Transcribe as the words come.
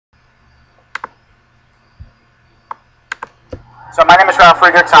So my name is Ralf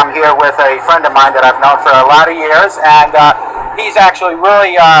Friedrichs. I'm here with a friend of mine that I've known for a lot of years, and he's actually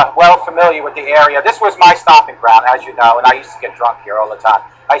really well familiar with the area. This was my stomping ground, as you know, and I used to get drunk here all the time.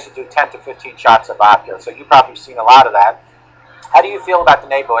 I used to do 10 to 15 shots of vodka, so you've probably seen a lot of that. How do you feel about the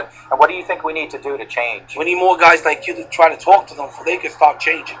neighborhood, and what do you think we need to do to change? We need more guys like you to try to talk to them so they can start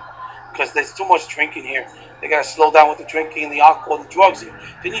changing. Because there's too much drinking here. They got to slow down with the drinking, the alcohol, the drugs here.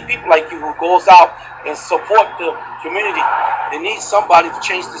 They need people like you who goes out and support the community. They need somebody to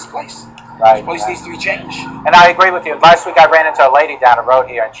change this place. Right. This place needs to be changed. And I agree with you. Last week I ran into a lady down the road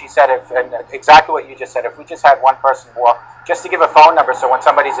here, and she said, exactly what you just said, if we just had one person walk, just to give a phone number so when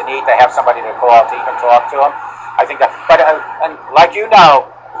somebody's in need, they have somebody to call to even talk to them. I think that, but and like you know,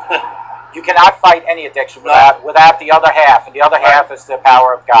 you cannot fight any addiction without the other half, and the other half is the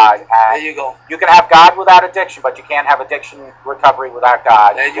power of God. And there you go. You can have God without addiction, but you can't have addiction recovery without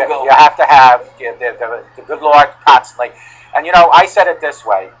God. There you go. You have to have the good Lord constantly. And you know, I said it this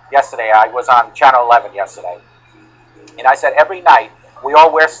way yesterday. I was on Channel 11 yesterday, and I said every night we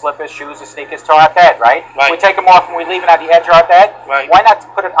all wear slippers, shoes, or sneakers to our bed, right? We take them off and we leave it at the edge of our bed. Right. Why not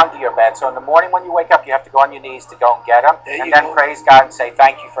put it under your bed? So in the morning when you wake up, you have to go on your knees to go and get them, and then praise God and say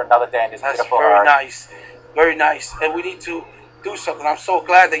thank you for another day in this beautiful earth. That's very nice. And we need to do something. I'm so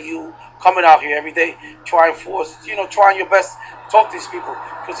glad that you coming out here every day, trying your best to talk to these people.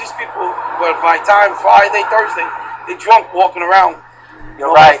 Because these people, well, by time Friday, Thursday, they're drunk walking around.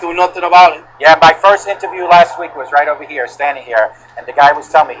 You're right. Doing nothing about it. Yeah, my first interview last week was right over here, standing here, and the guy was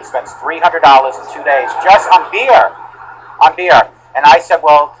telling me he spends $300 in 2 days just on beer. And I said,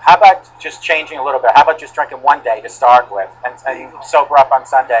 well, how about just changing a little bit? How about just drinking one day to start with, and sober up on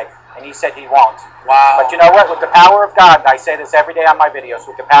Sunday? And he said he won't. Wow. But you know what? With the power of God, and I say this every day on my videos,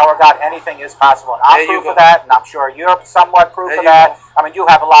 with the power of God, anything is possible. And I'm proof of that, and I'm sure you're somewhat proof of that. I mean, you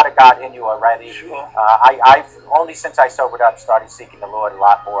have a lot of God in you already. Sure. I've only since I sobered up started seeking the Lord a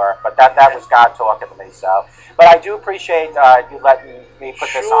lot more. But that was God talking to me. So, but I do appreciate you letting me put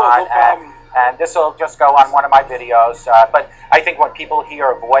this on. No and this will just go on one of my videos. But I think when people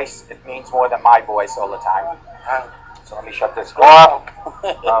hear a voice, it means more than my voice all the time. So let me shut this door.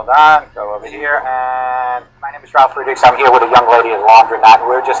 Hold on. Go over here. And my name is Ralf Friedrichs. I'm here with a young lady at laundromat. And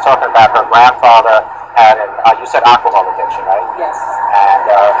we were just talking about her grandfather had you said alcohol addiction, right? Yes. And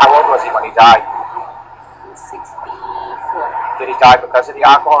how old was he when he died? 64. Did he die because of the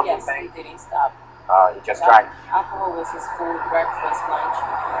alcohol? Yes, he didn't stop. He just drank. Alcohol was his food, breakfast, lunch,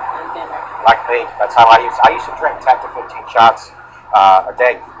 and dinner. Like me. That's how I used to drink 10 to 15 shots a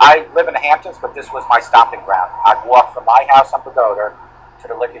day. I live in the Hamptons, but this was my stomping ground. I'd walk from my house on Pagoda to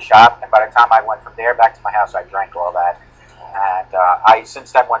the liquor shop, and by the time I went from there back to my house, I drank all that. And I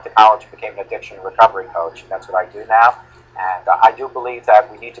since then went to college and became an addiction recovery coach, and that's what I do now. And I do believe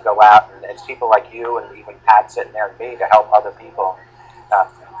that we need to go out, and it's people like you and even Pat sitting there and me to help other people.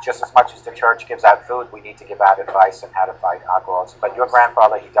 Just as much as the church gives out food, we need to give out advice on how to fight alcoholism. But your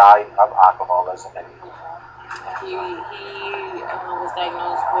grandfather, he died of alcoholism. And he was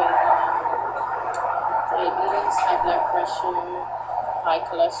diagnosed with diabetes, high blood pressure, high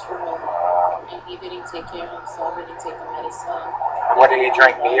cholesterol, and he didn't take care of himself, he didn't take the medicine. What did he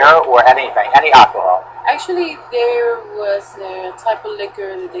drink, beer or anything, any alcohol? Actually, there was a type of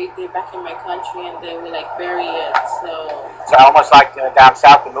liquor that they did back in my country, and they would like bury it, so almost like down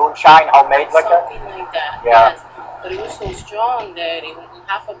south, the moonshine, homemade liquor? Something like that, yeah. Yes. But it was so strong that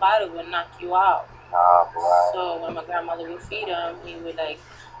half a bottle would knock you out. Oh, boy. So when my grandmother would feed him, he would like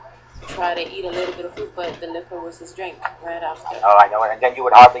try to eat a little bit of food, but the liquor was his drink right after. Oh, I know. And then you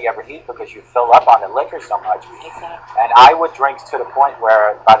would hardly ever eat because you fill up on the liquor so much. Exactly. And I would drink to the point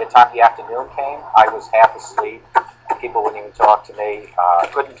where by the time the afternoon came, I was half asleep. People wouldn't even talk to me.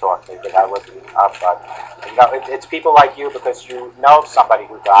 Couldn't talk to me because I wasn't up. But you know, it's people like you because you know somebody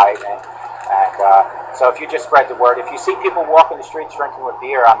who died, and so if you just spread the word, if you see people walking the streets drinking with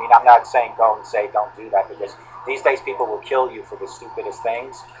beer, I mean, I'm not saying go and say don't do that because these days people will kill you for the stupidest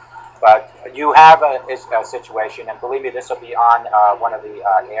things. But you have a situation, and believe me, this will be on one of the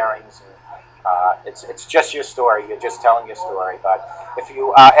airings. And, it's just your story. You're just telling your story. But if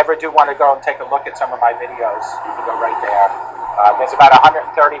you ever do want to go and take a look at some of my videos, you can go right there. There's about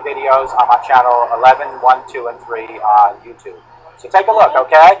 130 videos on my channel, 11, 1, 2, and 3 on YouTube. So take a look,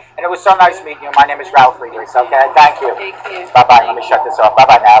 okay? And it was so nice meeting you. My name is Ralf Friedrichs, okay? Thank you. Bye-bye. Let me shut this off.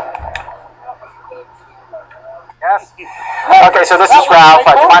 Bye-bye now. Yes? Okay, so this is Ralph.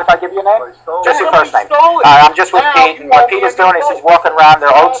 Do you mind if I give you a name? Just your first name. I'm just with Pete, and what Pete is doing is he's walking around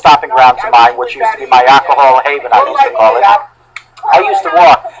their old stomping grounds of mine, which used to be my alcohol haven, I used to call it. I used to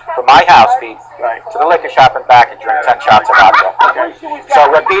walk from my house, Pete, to the liquor shop and back and drink 10 shots of vodka.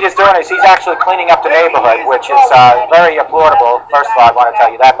 So what Pete is doing is he's actually cleaning up the neighborhood, which is very applaudable. First of all, I want to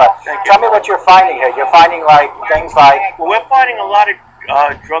tell you that. But tell me what you're finding here. You're finding like things like... Well, we're finding a lot of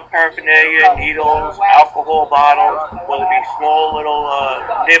drug paraphernalia, needles, alcohol bottles, whether it be small little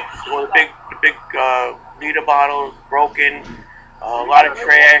nips or the big liter bottles broken, a lot of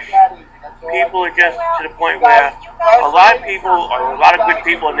trash. People are just to the point where a lot of good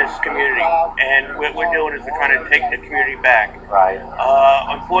people in this community, and what we're doing is we're trying to take the community back. Right.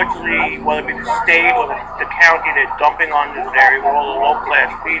 Unfortunately, whether it be the state or the county, they're dumping on this area. We're all the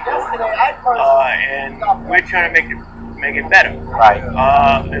low-class people, and we're trying to make it better. Right.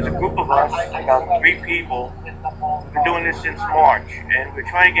 There's a group of us, about 3 people. We've been doing this since March, and we're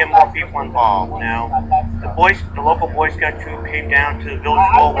trying to get more people involved. Now, the local Boy Scout troop came down to the village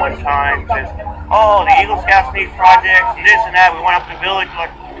hall one time, says, "Oh, the Eagle Scouts need projects and this and that." We went up to the village,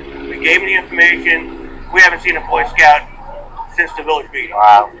 we gave them the information. We haven't seen a Boy Scout since the village meeting.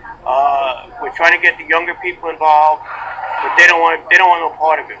 Wow. We're trying to get the younger people involved, but they don't want no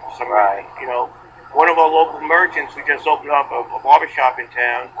part of it for some reason. You know. One of our local merchants who just opened up a barbershop in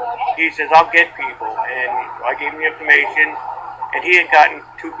town, he says, "I'll get people." And I gave him the information, and he had gotten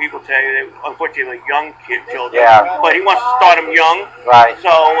 2 people today. They, unfortunately, young children. Yeah. But he wants to start them young. Right.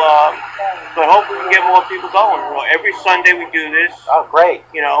 So, but hopefully we can get more people going. You know, every Sunday we do this. Oh, great.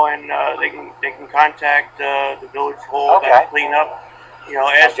 You know, and they can contact the village hall to clean up. You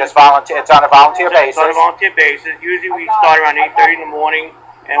know, just volunteer. It's on a volunteer basis. It's on a volunteer basis. Usually we start around 8:30 in the morning.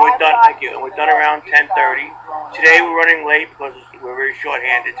 And we're done. Thank you. And we're done around 10:30. Today we're running late because we're very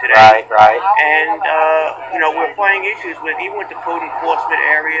short-handed today. Right. And you know, we're finding issues even with the code enforcement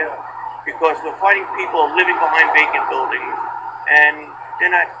area, because we're finding people living behind vacant buildings, and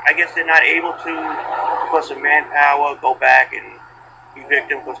I guess they're not able to, because of manpower, go back and evict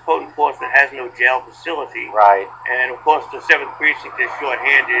them, because code enforcement has no jail facility. Right. And of course the 7th precinct is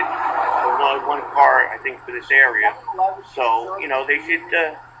short-handed. There's only 1 car, I think, for this area. So, you know, they should...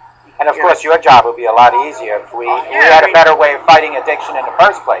 and of course your job would be a lot easier if we had a better way of fighting addiction in the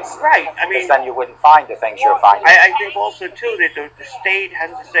first place. Right. I mean... because then you wouldn't find the things you're finding. I think also, too, that the state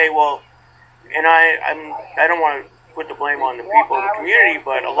has to say, well, and I don't want to put the blame on the people of the community,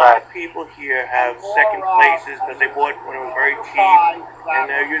 but a lot of people here have second places because they bought when it was very cheap, and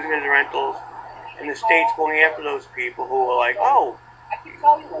they're using it as rentals, and the state's going after those people who are like, "Oh,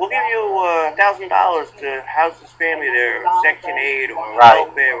 we'll give you $1,000 to house this family there, or Section 8 or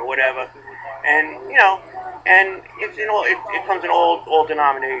welfare or whatever," and you know, and it comes in all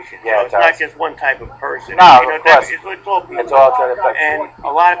denominations. Yeah, it's not just one type of person. No, you know, of course. It's all people. It's all to the and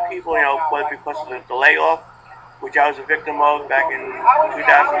a lot of people, you know, whether because of the layoff, which I was a victim of back in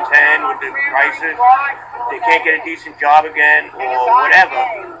 2010 with the crisis, they can't get a decent job again or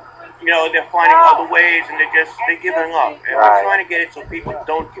whatever. You know, they're finding other ways, and they're giving up. And we're trying to get it so people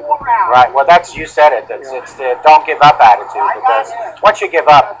don't give up. Right. Well, you said it. It's the don't give up attitude, because once you give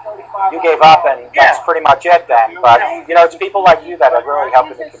up, you gave up, and that's pretty much it then. But, you know, it's people like you that are really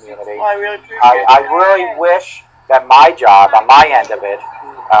helping the community. Well, I really appreciate it. I really wish that my job, on my end of it,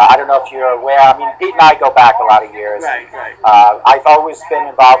 I don't know if you're aware, I mean, Pete and I go back a lot of years. Right. I've always been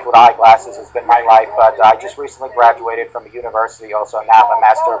involved with eyeglasses. It's been my life, but I just recently graduated from a university also. Now I'm a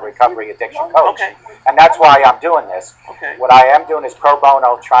Master of Recovery Addiction Coach. Okay. And that's why I'm doing this. Okay. What I am doing is pro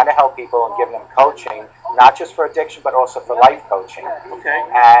bono, trying to help people and giving them coaching, not just for addiction, but also for life coaching. Okay.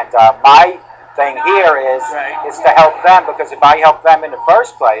 And my thing here is to help them, because if I help them in the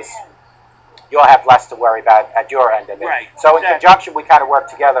first place, you'll have less to worry about at your end of it. Right. So in conjunction, we kind of work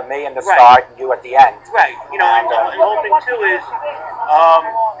together, me in the start and you at the end. Right. You know, and the whole thing too is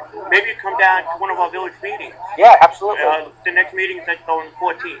maybe you come down to one of our village meetings. Yeah, absolutely. The next meeting is on the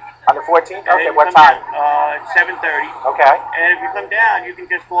 14th. On the 14th? Okay, what time? 7:30. Okay. And if you come down, you can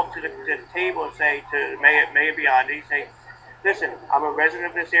just go up to the table and say to Mayor Biondi, say, "Listen, I'm a resident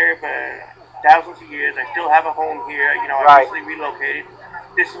of this area for thousands of years. I still have a home here. You know, I recently relocated.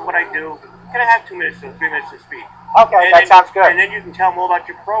 This is what I do. Can I have 2 minutes or 3 minutes to speak?" Okay, that sounds good. And then you can tell more about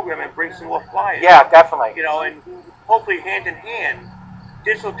your program and bring some more flyers. Yeah, definitely. You know, and hopefully hand in hand,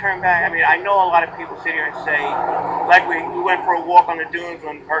 this will turn back. I mean, I know a lot of people sit here and say, like we went for a walk on the dunes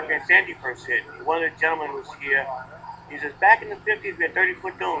when Hurricane Sandy first hit. One of the gentlemen was here. He says, back in the 50s, we had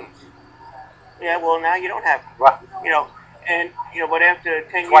 30-foot dunes. Yeah, well, now you don't have, you know. And, you know, but after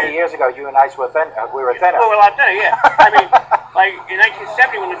 10 20 years ago, you and I were thinner. Well, a lot thinner, yeah. I mean, like in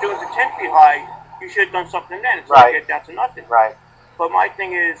 1970, when the dunes were 10 feet high, you should have done something then. It's like get down to nothing. Right. But my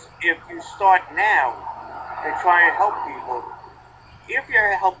thing is, if you start now and try and help people, if you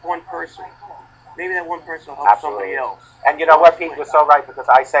help one person, maybe that one person will help somebody else. And you know what, Pete was so right, because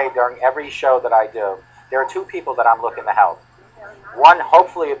I say during every show that I do, there are two people that I'm looking to help. One,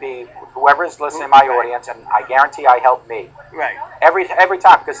 hopefully, it'd be whoever is listening in my audience, and I guarantee I help me. Right. Every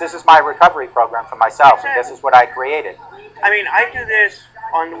time, because this is my recovery program for myself, and this is what I created. I mean, I do this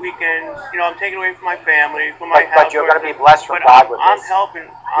on the weekends. You know, I'm taking away from my family, from my house. But you're going to be blessed from God with I'm this. helping.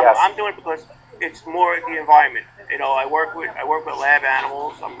 I'm doing it because it's more the environment. You know, I work with lab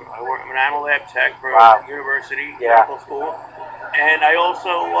animals. I'm an animal lab tech for a university, medical school, and I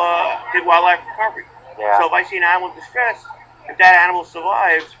also did wildlife recovery. Yeah. So if I see an animal in distress, if that animal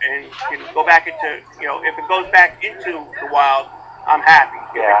survives and can go back into, you know, if it goes back into the wild, I'm happy.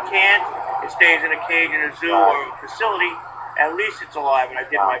 If it can't, it stays in a cage in a zoo or a facility. At least it's alive, and I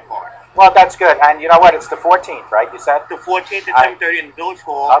did my part. Well, that's good. And you know what? It's the 14th, right? You said? The 14th at 7:30 in the Village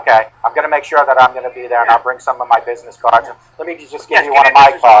Hall. Okay. I'm going to make sure that I'm going to be there, and I'll bring some of my business cards. Let me just give you give one of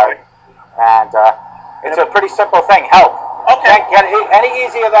my cards. And it's a pretty simple thing. Help. Okay. Can't get any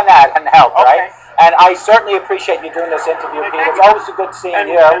easier than that, and help, right? And I certainly appreciate you doing this interview, Pete. It's always a good seeing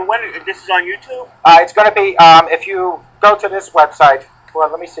you. And when this is on YouTube? It's going to be, if you go to this website, well,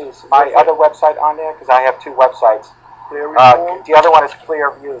 let me see, is my other website on there? Because I have two websites. The other one is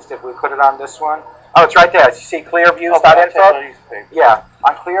Clear Views. Did we put it on this one? Oh, it's right there. You see clearviews.info? Yeah.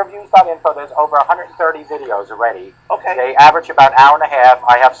 On clearviews.info, there's over 130 videos already. Okay. They average about an hour and a half.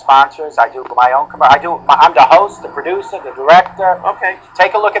 I have sponsors. I do my own. I'm the host, the producer, the director. Okay.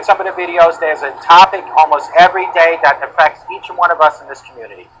 Take a look at some of the videos. There's a topic almost every day that affects each one of us in this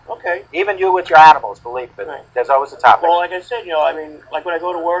community. Okay. Even you with your animals, believe it. Right. There's always a topic. Well, like I said, you know, I mean, like when I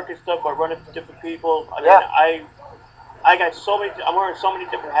go to work and stuff, I run into different people. I mean, I got so many. I'm wearing so many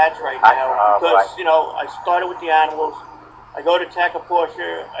different hats right now because you know I started with the animals. I go to tackle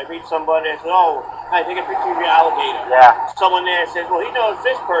Porsche. I meet somebody. I said, "Oh, can I take a picture of your alligator?" Yeah. Someone there says, "Well, he knows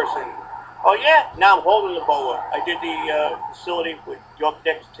this person." Oh yeah. Now I'm holding the boa. I did the facility with York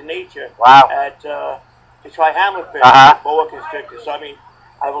Decks to Nature. Wow. At to try hammerfish, boa constrictors. So I mean,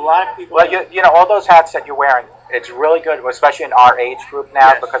 I have a lot of people. Well, you know, all those hats that you're wearing, it's really good, especially in our age group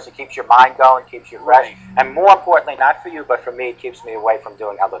now, because it keeps your mind going, keeps you fresh, and more importantly, not for you, but for me, it keeps me away from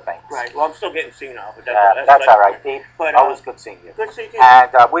doing other things. Right. Well, I'm still getting senile, but that's all right, Pete. But always good seeing you. Good seeing you. And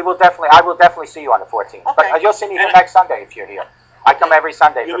I will definitely see you on the 14th. Okay. But you'll see me here next Sunday if you're here. I come every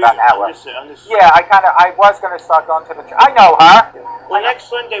Sunday for about an hour. Yeah, I was going to start going to the. I know her. Well, next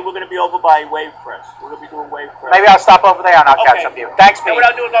Sunday we're going to be over by Wave Press. We're going to be doing Wave Press. Maybe I'll stop over there and I'll catch up with you. Thanks, Pete. And what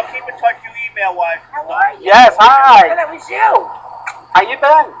I'll do is I'll keep in touch with you email-wise. How are you? Yes, hi. That was you. How you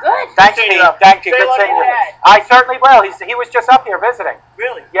been? Good. Thanks, Pete. Thank you. Good seeing you. I certainly will. He was just up here visiting.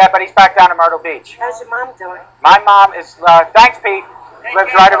 Really? Yeah, but he's back down in Myrtle Beach. How's your mom doing? My mom is, thanks, Pete,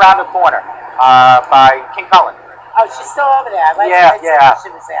 lives right around the corner by King Cullen. Oh, she's still over there.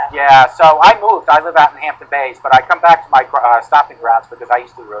 She was there. Yeah, so I moved. I live out in Hampton Bays, but I come back to my stomping grounds because I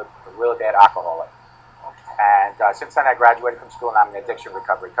used to be a really bad alcoholic. And since then, I graduated from school, and I'm an addiction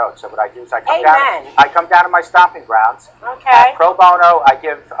recovery coach. So what I do is I come down to my stomping grounds. Okay. Pro bono, I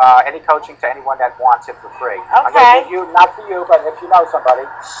give any coaching to anyone that wants it for free. Okay. I'm going to give you, not for you, but if you know somebody.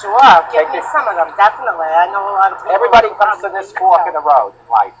 Sure. Give me some of them, definitely. I know a lot of people. Everybody comes to this fork in the road in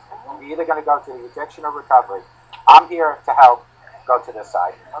life. You're either going to go to the addiction or recovery. I'm here to help go to this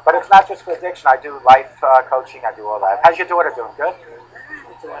side. But it's not just for addiction. I do life coaching. I do all that. How's your daughter doing? Good?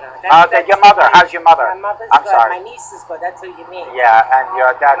 Your mother. How's your mother? My mother's I'm good. sorry. My niece is good. That's who you mean. Yeah, and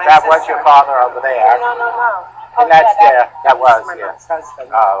your that was your father over there. No. And that's that was, my mom's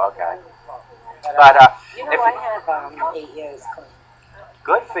husband. Oh, okay. But you know, I have 8 years clean.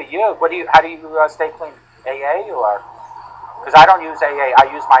 Good for you. How do you stay clean? AA or? Because I don't use AA,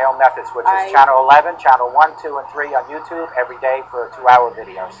 I use my own methods, which is channel 11, channel 1, 2, and 3 on YouTube every day for 2-hour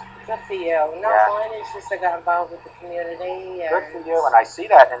videos. Good for you. No, mine is just I got involved with the community. Good for you, and I see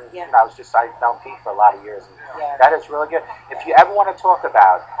that, and you know, I've known Pete for a lot of years, and that is really good. If you ever want to talk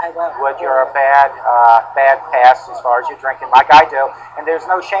about what your bad past as far as your drinking, like I do, and there's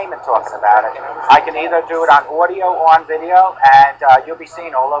no shame in talking about it, I can either do it on audio or on video, and you'll be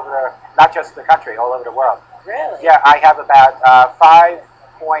seen all over, not just the country, all over the world. Really? Yeah, I have about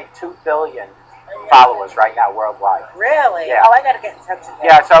 5.2 billion followers right now worldwide. Really? Yeah. Oh, I got to get in touch with you.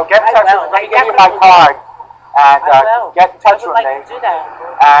 Yeah, so get in touch with me. Let me give you my card. And get in touch with me. I would like to do that.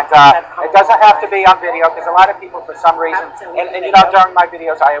 And it doesn't have to be on video because a lot of people, for some reason, and you know, during my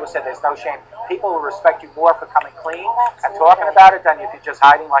videos, I always said there's no shame. People will respect you more for coming clean and talking about it than if you're just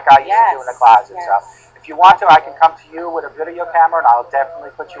hiding like I used to do in the closet. So if If you want to, I can come to you with a video camera, and I'll definitely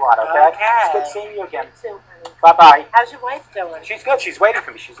put you on, okay? It's good seeing you again. Bye-bye. How's your wife doing? She's good. She's waiting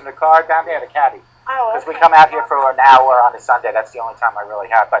for me. She's in the car down there at the caddy. Oh, Because we come out here for an hour on a Sunday. That's the only time I really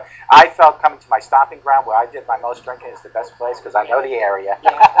have. But I felt coming to my stomping ground where I did my most drinking is the best place because I know the area.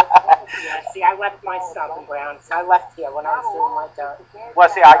 Yeah, see, I left my stomping grounds. I left here when I was doing my dirt. Well,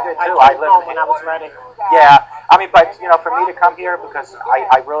 see, I did too. I came home when I was ready. Yeah, I mean, but you know, for me to come here because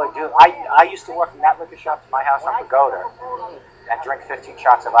I really do. I used to walk from that liquor shop to my house on Pagoda and drink 15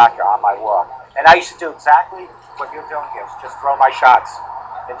 shots of vodka on my walk. And I used to do exactly what you're doing here, is just throw my shots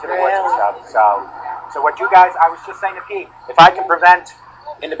into the woods and stuff. So what you guys, I was just saying to Pete, if I can prevent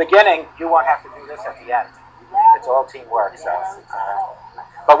in the beginning, you won't have to do this at the end. It's all teamwork, so.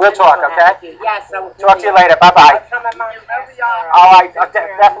 But we'll talk, okay? Yes, I will. Talk to you later. Bye-bye. Oh, I'll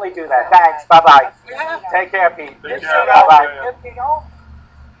definitely do that. Thanks. Bye-bye. Take care, Pete. Bye-bye.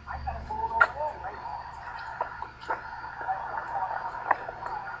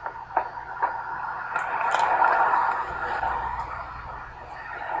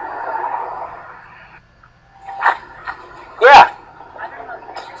 Yeah.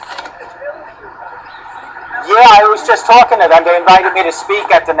 Yeah, I was just talking to them. They invited me to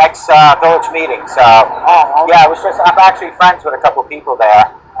speak at the next village meeting. So, yeah, I'm actually friends with a couple people there.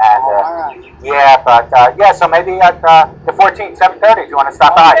 And yeah, but yeah, so maybe at the 14th, 7:30. Do you want to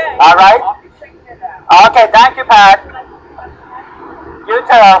stop by? All right. Okay, thank you, Pat. You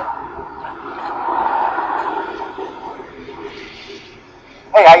too.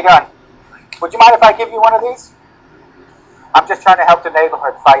 Hey, how you doing? Would you mind if I give you one of these? I'm just trying to help the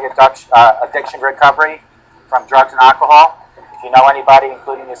neighborhood fight addiction recovery from drugs and alcohol. If you know anybody,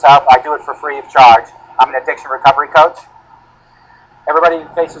 including yourself, I do it for free of charge. I'm an addiction recovery coach. Everybody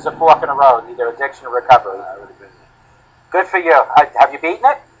faces a fork in the road, either addiction or recovery. Good for you. Have you beaten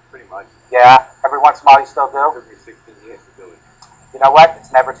it? Pretty much. Yeah. Every once in a while you still do? It took me 16 years to do it. You know what?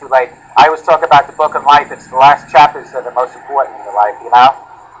 It's never too late. I always talk about the book of life. It's the last chapters that are the most important in your life, you know?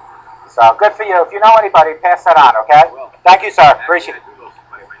 So, good for you. If you know anybody, pass that on, okay? Well, thank you, sir. Appreciate it.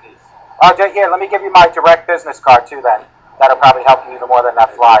 Oh, yeah, let me give you my direct business card, too, then. That'll probably help you even more than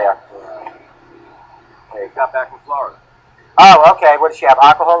that flyer. Hey, got back from Florida. Oh, okay. What does she have,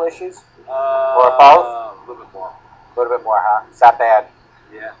 alcohol issues? Or both? A little bit more. A little bit more, huh? Is that bad?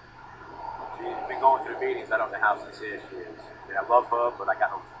 Yeah. She's been going to the meetings. I don't know how sincere she is. I mean, I love her, but I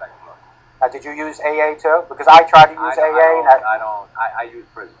got no respect for her. Now, did you use AA, too? Because I tried to use AA. I use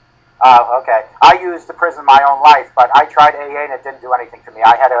prison. Oh, okay. I used the prison my own life, but I tried AA and it didn't do anything to me.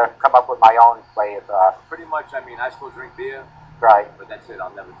 I had to come up with my own way of... Pretty much, I mean, I still drink beer. Right. But that's it. I'll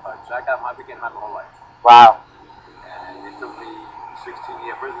never touch. So I've been getting high my whole life. Wow. And it took me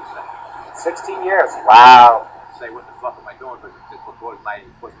 16-year prison sentence. 16 years? Wow. Say, what the fuck am I doing? Because it was my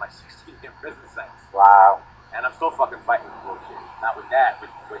 16-year prison sentence. Wow. And I'm still fucking fighting with bullshit. Not with that,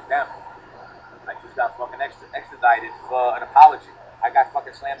 with them. I just got fucking extradited for an apology. I got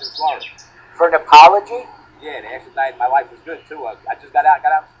fucking slammed in Florida. For an apology? Yeah, they extradited. My life was good too. I just got out in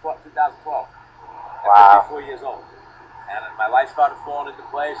 2012. Wow. At 54 years old. And my life started falling into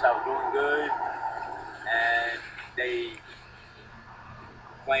place. I was doing good. And they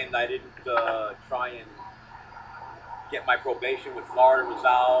claimed I didn't try and get my probation with Florida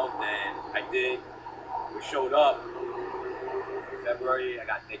resolved, and I did. We showed up in February.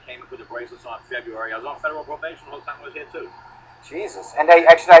 They came and put the bracelets on February. I was on federal probation the whole time I was here too. Jesus. And they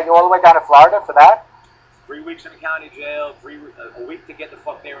extradited you all the way down to Florida for that? 3 weeks in the county jail, a week to get the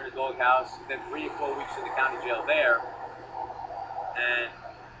fuck there in the doghouse, then 3 or 4 weeks in the county jail there. And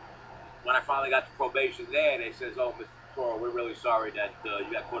when I finally got to probation there, they says, "Oh, Mr. Toro, we're really sorry that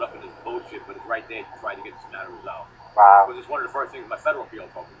you got caught up in this bullshit, but it's right there to try to get this matter resolved." Wow. Because it's one of the first things my federal appeal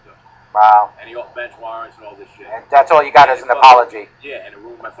told me to do. Wow. And he off bench warrants and all this shit. And that's all you got as an apology? Yeah, and it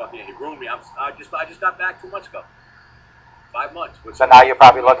ruined my fucking... It ruined me. I just got back 2 months ago. 5 months. So now you're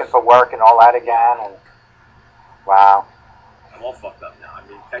probably looking for work and all that again, and... Wow. I'm all fucked up now. I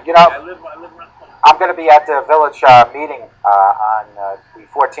mean, you know, I live around the corner. I'm going to be at the village meeting on the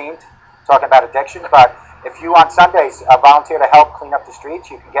 14th, talking about addiction, but if you on Sundays volunteer to help clean up the streets,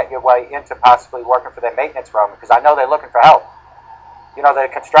 you can get your way into possibly working for their maintenance program, because I know they're looking for help. You know, the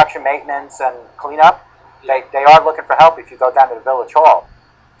construction maintenance and cleanup, they are looking for help if you go down to the village hall.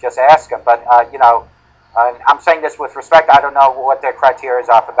 Just ask them, but, you know, I'm saying this with respect. I don't know what their criteria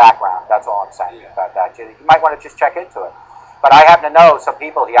are for background. That's all I'm saying about that. You might want to just check into it. But I happen to know some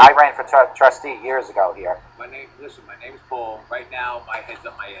people here. I ran for trustee years ago here. My name's Paul. Right now, my head's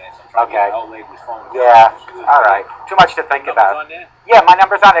up my ass. I'm trying to get my old lady's phone. Yeah. All right. Too much to think about. On there? Yeah, my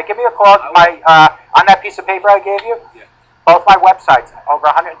number's on there. Give me a call. On that piece of paper I gave you. Yeah. Both my websites, over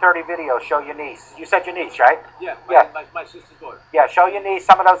 130 videos, show your niece. You said your niece, right? Yeah, Yeah. My sister's daughter. Yeah, show your niece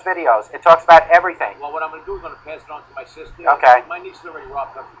some of those videos. It talks about everything. Well, what I'm going to do is I'm going to pass it on to my sister. Okay. My niece is already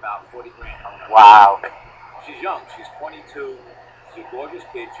robbed up for about 40 grand. Wow. She's young. She's 22. She's a gorgeous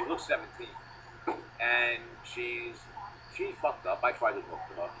kid. She looks 17. And she's fucked up. I tried to talk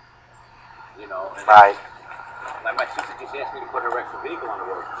to her. You know. And Right. like my sister just asked me to put her extra vehicle on the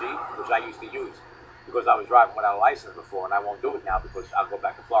road, Jeep, which I used to use. Because I was driving without a license before, and I won't do it now because I'll go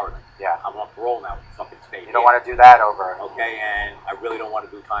back to Florida. Yeah. I'm on parole now with the fucking state. You don't want to do that over. Okay, and I really don't want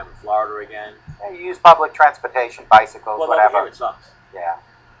to do time in Florida again. Yeah, you use public transportation, bicycles, well, whatever. Over here it sucks. Yeah.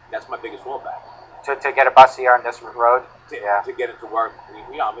 That's my biggest fallback. To get a bus here on this road? Yeah. To get it to work,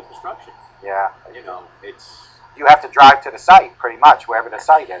 I'm in construction. Yeah. You know, it's... You have to drive to the site, pretty much, wherever the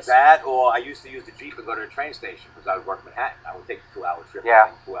site is. That, or I used to use the Jeep and go to the train station because I would work in Manhattan. I would take a 2-hour trip.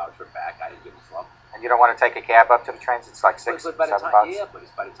 Yeah. 2-hour trip back. I didn't give a fuck. And you don't want to take a cab up to the trains? It's like $6, $7 bucks. Yeah, but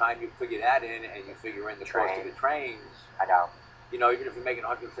it's by the time you figure that in and you figure in the cost of the trains. I know. You know, even if you're making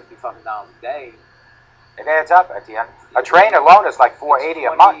 $150 fucking a day. It adds up at the end. A train alone is like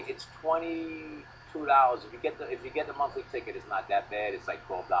 $4.80 a month. It's $22. If you get the monthly ticket, it's not that bad. It's like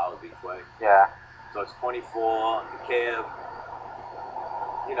 $12 each way. Yeah. So it's 24. The cab,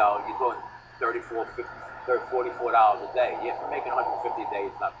 you know, you're doing $34 a day. Yeah, if you're making $150 a day,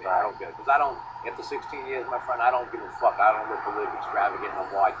 it's not bad. Right. I don't care. Because after 16 years, my friend, I don't give a fuck. I don't look to live extravagant no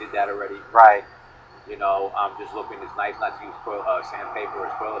more. I did that already. Right. You know, I'm just looking. It's nice not to use sandpaper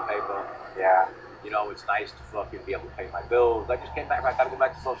or toilet paper. Yeah. You know, it's nice to fucking be able to pay my bills. I just came back. I got to go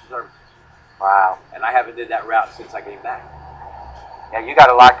back to social services. Wow. And I haven't did that route since I came back. Yeah, you got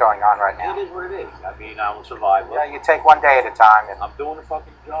a lot going on right now. It is what it is. I mean, I'm a survivor. Yeah, you take one day at a time. And I'm doing a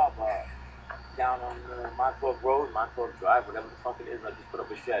fucking job down on Montauk Road, Montauk Drive, whatever the fuck it is. I just put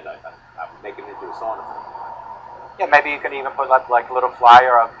up a shed. I'm making it into a sauna. Yeah, maybe you can even put up like a little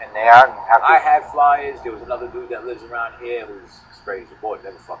flyer up in there. And have I had flyers. There was another dude that lives around here who's straight as a boy,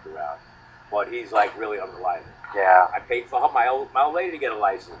 never fucked around. But he's like really unreliable. Yeah. I paid for her, my old lady to get a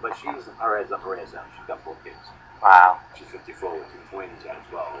license, but she's her ass up her ass out. She's got 4 kids. Wow. She's 54 with 2 twins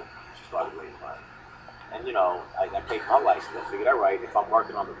as well. She started raising mine. And you know, I paid for her license. I figured, all right, if I'm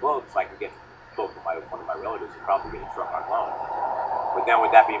working on the books, I can get talk to one of my relatives and probably get a truck on loan. But then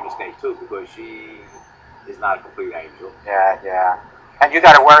would that be a mistake too? Because she is not a complete angel. Yeah, yeah. And you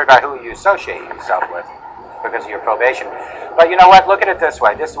got to worry about who you associate yourself with because of your probation. But you know what? Look at it this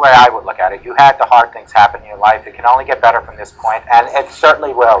way. This is the way I would look at it. You had the hard things happen in your life. It can only get better from this point, and it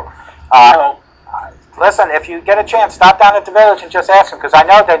certainly will. Listen, if you get a chance, stop down at the village and just ask them, because I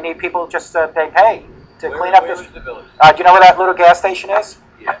know they need people just they pay to clean up this. Where is the village? Do you know where that little gas station is?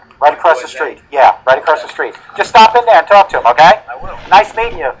 Yeah. Right across the street. Yeah, right across the street. Just stop in there and talk to them, okay? I will. Nice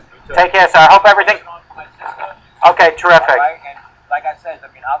meeting you. Take care, sir. I hope everything... Okay, terrific. All right, and like I said,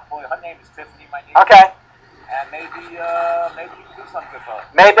 I mean, her name is Tiffany, my niece. Okay. And maybe you can do something good for her.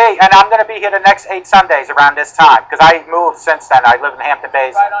 Maybe, and I'm going to be here the next 8 Sundays around this time, because I moved since then. I live in Hampton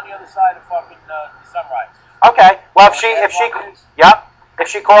Bays. Right on the other side of fucking Sunrise. Okay. Well, if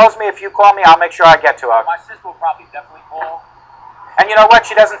she calls me, if you call me, I'll make sure I get to her. My sister will probably definitely call. And you know what?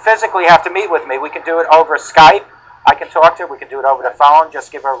 She doesn't physically have to meet with me. We can do it over Skype. I can talk to her. We can do it over the phone.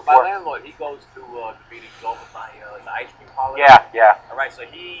 Just give her... My landlord, he goes to the meetings over by the ice cream parlor. Yeah, yeah. All right, so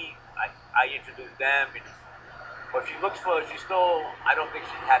I introduced them. But she still, I don't think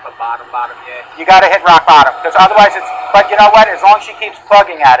she had the bottom yet. You got to hit rock bottom, because otherwise it's... But you know what? As long as she keeps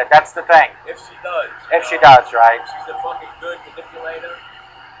plugging at it, that's the thing. If she does. If she does, right? She's a fucking good manipulator.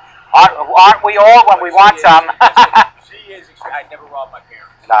 Aren't we all when we want some? She is. I never robbed my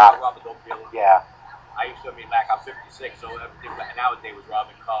parents. Nah. I robbed a dope dealer. Yeah. I used to, I'm 56, so everything nowadays was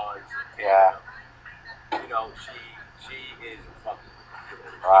robbing cars. Yeah. You know, she is a fucking...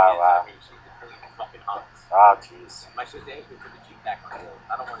 Wow. I mean, she's the queen of fucking hunts. Oh, jeez. My sister asked me to put the Jeep back on the road.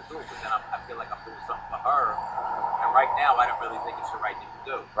 I don't want to do it, but then I feel like I'm doing something for her. And right now, I don't really think it's the right thing to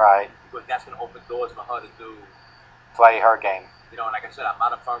do. Right. Because that's going to open doors for her to do... Play her game. You know, and like I said, I'm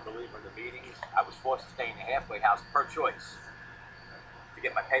not a firm believer in the meetings. I was forced to stay in the halfway house per choice to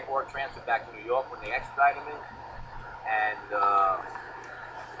get my paperwork transferred back to New York when they extradited me. And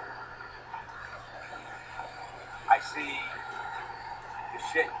I see the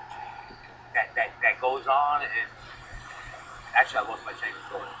shit that goes on, and actually I lost my chain of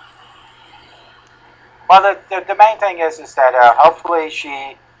thought. Well, the main thing is that hopefully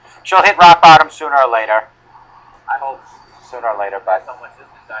she'll hit rock bottom sooner or later. I hope. Sooner or later, but... That's how my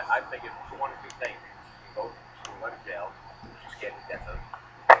sister said. I figured one of 2 things.